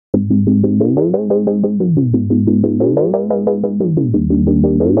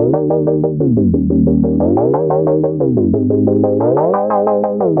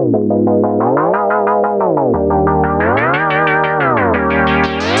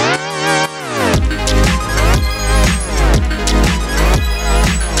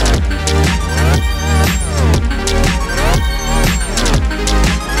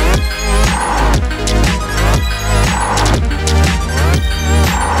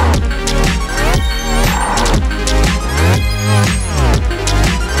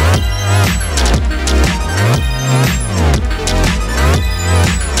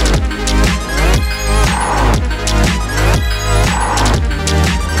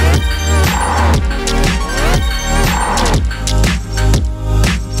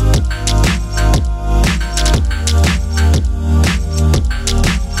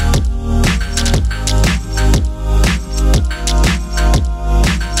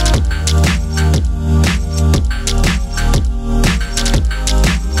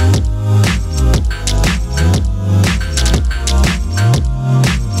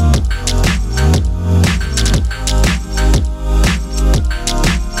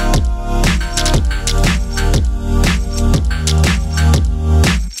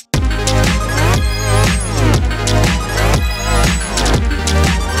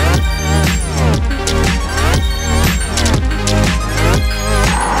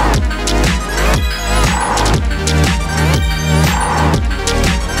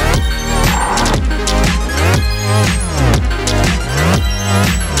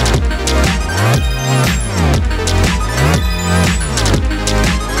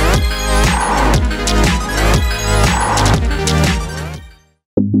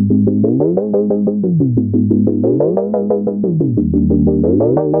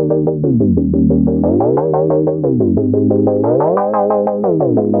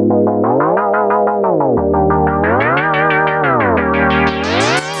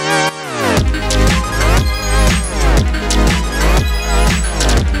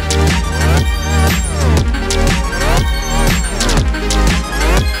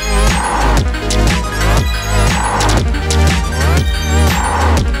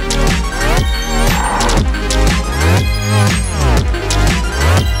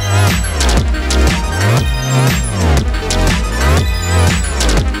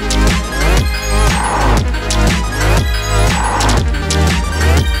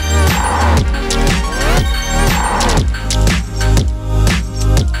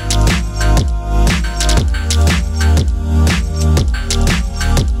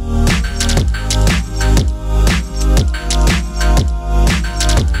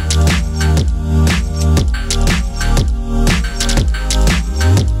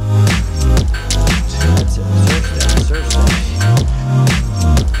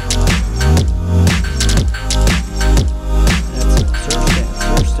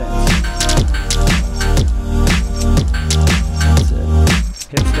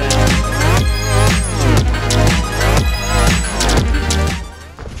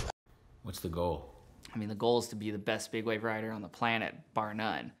the goal? I mean, the goal is to be the best big wave rider on the planet, bar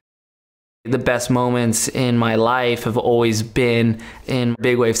none. The best moments in my life have always been in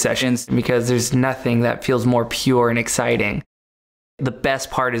big wave sessions because there's nothing that feels more pure and exciting. The best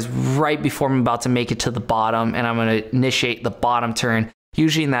part is right before I'm about to make it to the bottom and I'm going to initiate the bottom turn.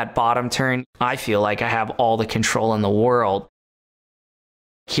 Usually in that bottom turn, I feel like I have all the control in the world.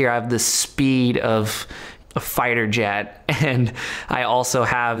 Here I have the speed of a fighter jet, and I also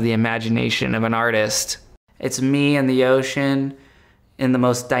have the imagination of an artist. It's me and the ocean in the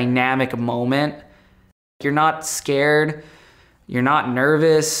most dynamic moment. You're not scared, you're not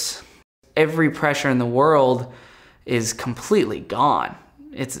nervous. Every pressure in the world is completely gone.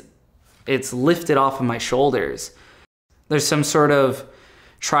 It's lifted off of my shoulders. There's some sort of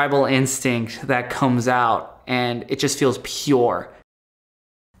tribal instinct that comes out and it just feels pure.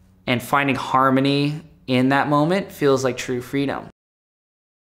 And finding harmony in that moment feels like true freedom.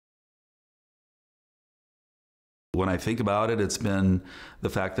 When I think about it, it's been the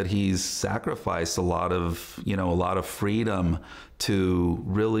fact that he's sacrificed a lot of freedom to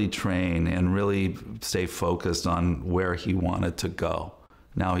really train and really stay focused on where he wanted to go.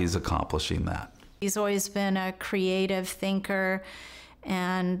 Now he's accomplishing that. He's always been a creative thinker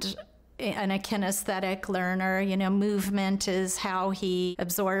and a kinesthetic learner. You know, movement is how he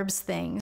absorbs things.